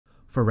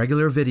For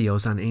regular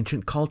videos on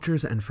ancient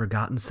cultures and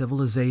forgotten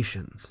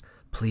civilizations,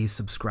 please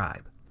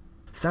subscribe.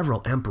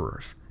 Several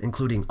emperors,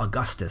 including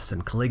Augustus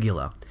and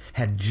Caligula,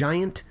 had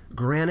giant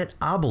granite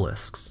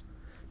obelisks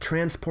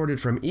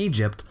transported from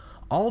Egypt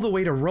all the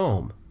way to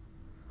Rome,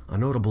 a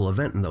notable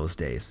event in those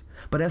days.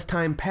 But as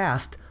time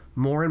passed,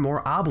 more and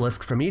more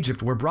obelisks from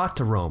Egypt were brought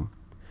to Rome.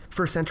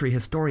 First-century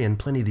historian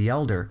Pliny the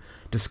Elder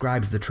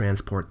describes the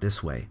transport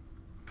this way.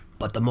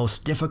 But the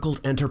most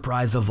difficult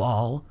enterprise of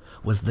all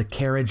was the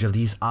carriage of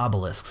these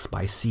obelisks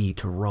by sea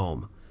to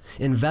Rome,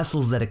 in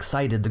vessels that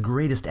excited the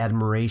greatest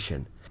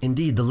admiration.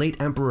 Indeed, the late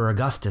Emperor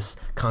Augustus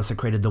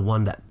consecrated the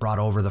one that brought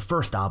over the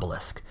first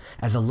obelisk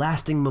as a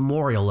lasting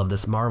memorial of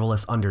this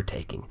marvelous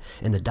undertaking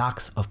in the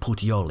docks of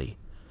Puteoli,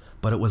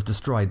 but it was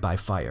destroyed by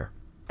fire.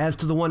 As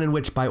to the one in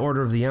which, by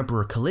order of the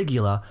Emperor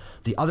Caligula,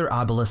 the other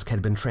obelisk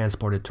had been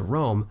transported to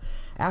Rome,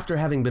 after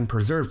having been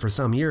preserved for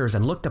some years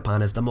and looked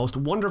upon as the most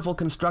wonderful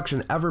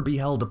construction ever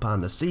beheld upon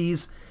the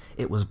seas,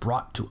 it was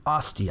brought to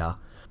Ostia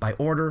by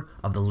order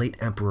of the late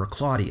Emperor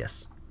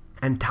Claudius.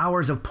 And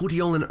towers of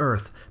Puteolan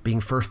earth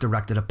being first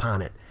erected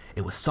upon it,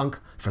 it was sunk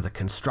for the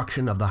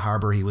construction of the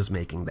harbor he was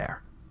making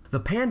there. The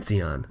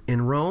Pantheon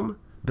in Rome,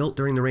 built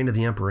during the reign of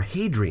the Emperor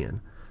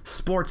Hadrian,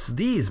 sports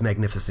these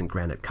magnificent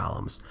granite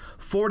columns,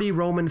 40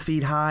 Roman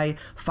feet high,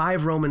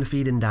 5 Roman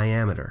feet in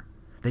diameter.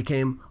 They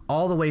came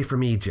all the way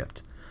from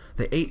Egypt.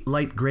 The 8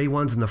 light gray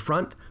ones in the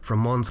front from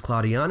Mons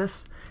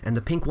Claudianus, and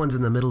the pink ones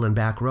in the middle and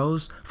back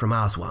rows from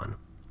Aswan.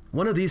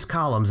 One of these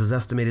columns is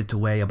estimated to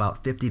weigh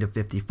about 50 to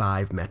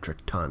 55 metric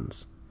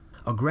tons.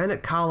 A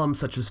granite column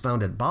such as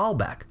found at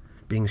Baalbek,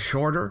 being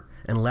shorter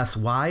and less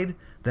wide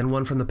than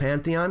one from the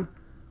Pantheon,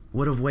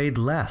 would have weighed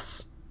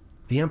less.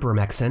 The Emperor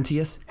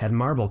Maxentius had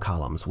marble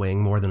columns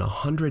weighing more than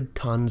 100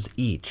 tons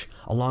each,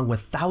 along with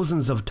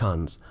thousands of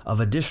tons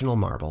of additional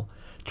marble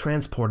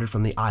transported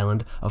from the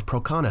island of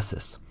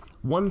Proconnesus,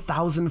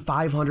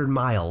 1,500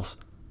 miles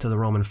to the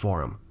Roman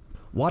Forum.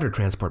 Water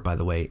transport, by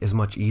the way, is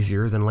much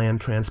easier than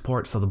land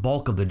transport, so the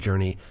bulk of the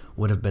journey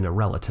would have been a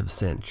relative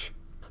cinch.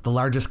 The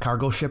largest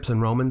cargo ships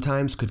in Roman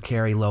times could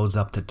carry loads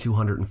up to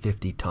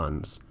 250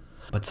 tons.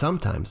 But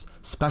sometimes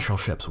special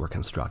ships were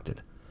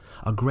constructed.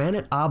 A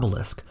granite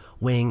obelisk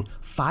weighing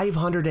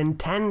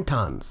 510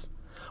 tons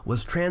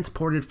was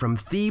transported from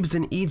Thebes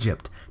in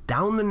Egypt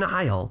down the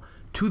Nile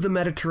to the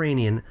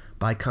Mediterranean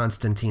by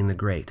Constantine the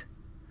Great.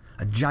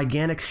 A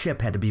gigantic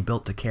ship had to be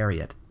built to carry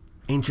it.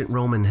 Ancient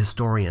Roman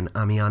historian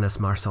Ammianus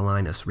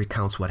Marcellinus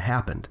recounts what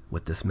happened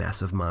with this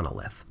massive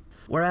monolith.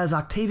 Whereas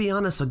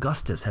Octavianus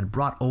Augustus had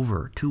brought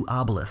over 2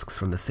 obelisks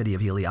from the city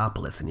of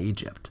Heliopolis in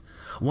Egypt,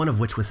 one of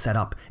which was set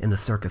up in the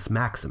Circus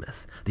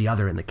Maximus, the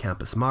other in the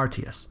Campus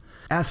Martius.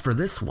 As for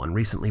this one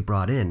recently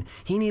brought in,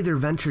 he neither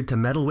ventured to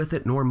meddle with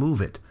it nor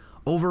move it,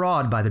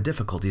 overawed by the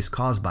difficulties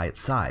caused by its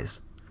size.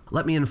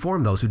 Let me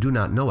inform those who do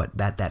not know it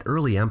that that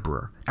early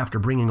emperor, after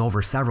bringing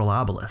over several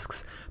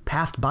obelisks,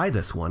 passed by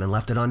this one and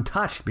left it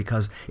untouched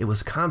because it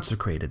was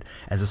consecrated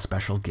as a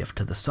special gift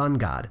to the sun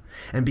god,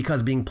 and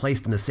because being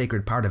placed in the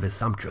sacred part of his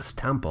sumptuous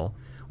temple,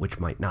 which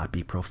might not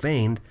be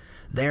profaned,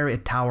 there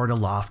it towered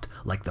aloft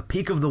like the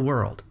peak of the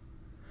world.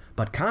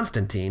 But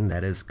Constantine,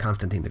 that is,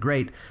 Constantine the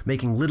Great,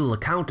 making little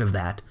account of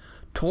that,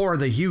 tore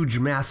the huge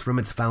mass from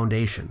its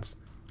foundations.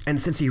 And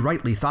since he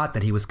rightly thought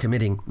that he was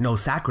committing no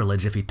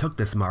sacrilege if he took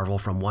this marvel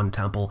from one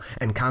temple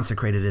and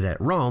consecrated it at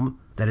Rome,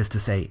 that is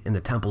to say, in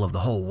the temple of the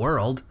whole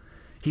world,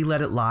 he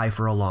let it lie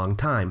for a long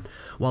time,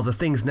 while the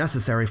things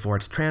necessary for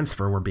its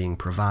transfer were being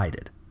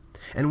provided.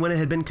 And when it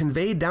had been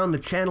conveyed down the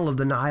channel of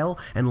the Nile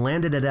and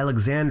landed at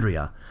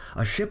Alexandria,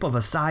 a ship of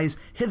a size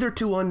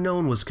hitherto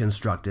unknown was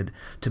constructed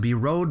to be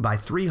rowed by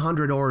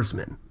 300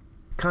 oarsmen.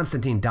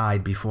 Constantine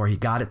died before he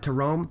got it to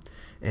Rome,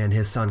 and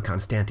his son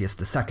Constantius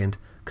II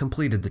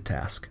completed the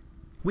task.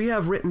 We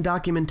have written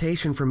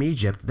documentation from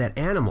Egypt that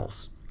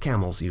animals,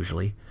 camels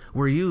usually,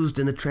 were used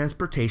in the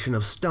transportation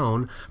of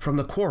stone from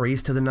the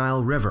quarries to the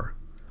Nile River.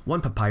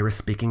 One papyrus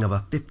speaking of a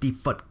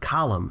 50-foot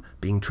column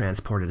being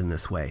transported in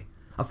this way.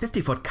 A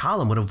 50-foot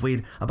column would have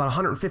weighed about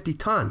 150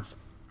 tons.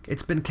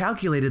 It's been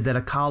calculated that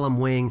a column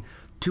weighing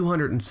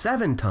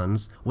 207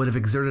 tons would have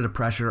exerted a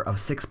pressure of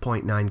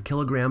 6.9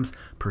 kilograms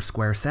per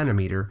square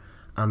centimeter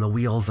on the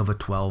wheels of a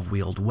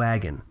 12-wheeled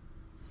wagon.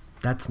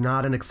 That's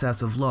not an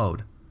excessive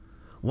load.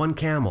 One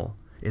camel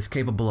is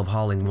capable of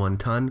hauling 1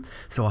 ton,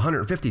 so a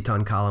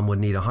 150-ton column would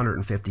need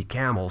 150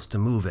 camels to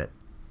move it.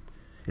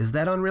 Is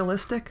that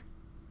unrealistic?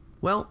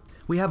 Well,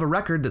 we have a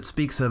record that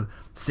speaks of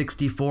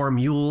 64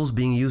 mules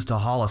being used to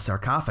haul a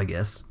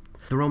sarcophagus.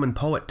 The Roman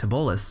poet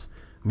Tibullus,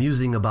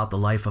 musing about the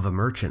life of a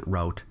merchant,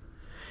 wrote,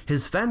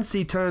 "His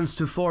fancy turns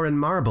to foreign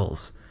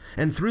marbles,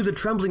 and through the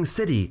trembling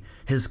city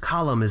his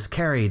column is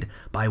carried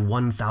by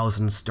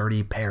 1,000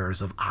 sturdy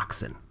pairs of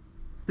oxen."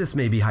 This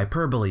may be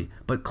hyperbole,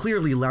 but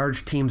clearly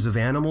large teams of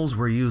animals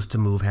were used to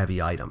move heavy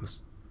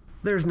items.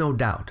 There's no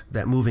doubt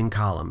that moving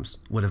columns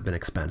would have been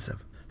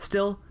expensive.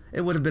 Still,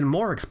 it would have been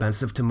more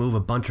expensive to move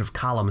a bunch of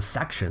column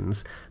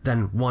sections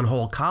than one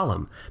whole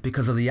column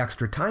because of the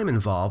extra time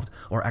involved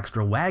or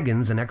extra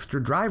wagons and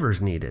extra drivers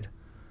needed.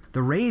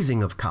 The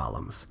raising of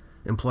columns,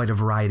 employed a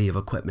variety of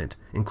equipment,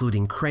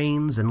 including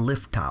cranes and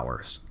lift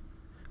towers.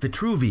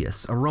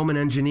 Vitruvius, a Roman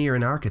engineer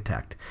and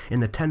architect,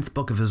 in the 10th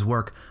book of his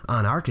work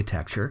On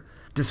Architecture,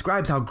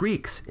 describes how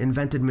Greeks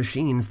invented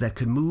machines that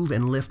could move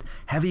and lift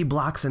heavy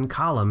blocks and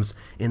columns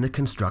in the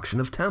construction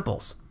of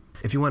temples.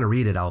 If you want to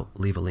read it, I'll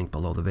leave a link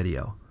below the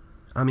video.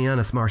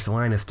 Ammianus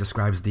Marcellinus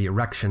describes the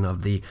erection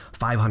of the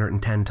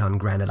 510-ton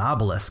granite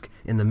obelisk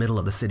in the middle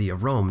of the city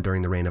of Rome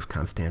during the reign of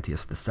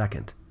Constantius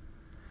II.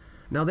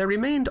 Now there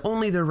remained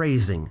only the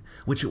raising,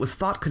 which it was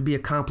thought could be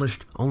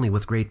accomplished only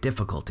with great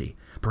difficulty,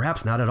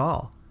 perhaps not at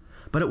all.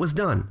 But it was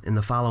done in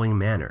the following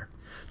manner.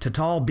 To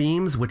tall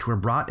beams, which were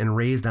brought and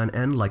raised on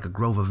end like a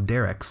grove of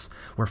derricks,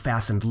 were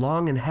fastened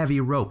long and heavy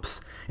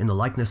ropes in the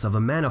likeness of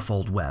a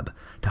manifold web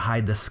to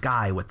hide the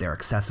sky with their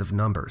excessive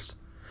numbers.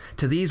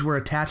 To these were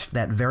attached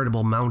that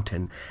veritable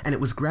mountain, and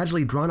it was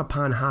gradually drawn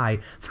upon high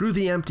through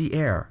the empty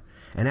air,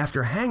 and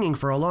after hanging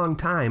for a long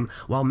time,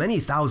 while many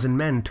thousand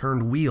men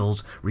turned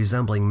wheels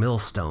resembling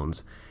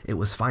millstones, it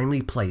was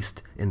finally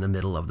placed in the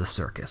middle of the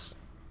circus.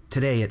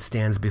 Today it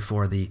stands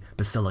before the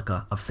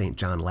Basilica of St.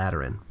 John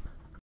Lateran.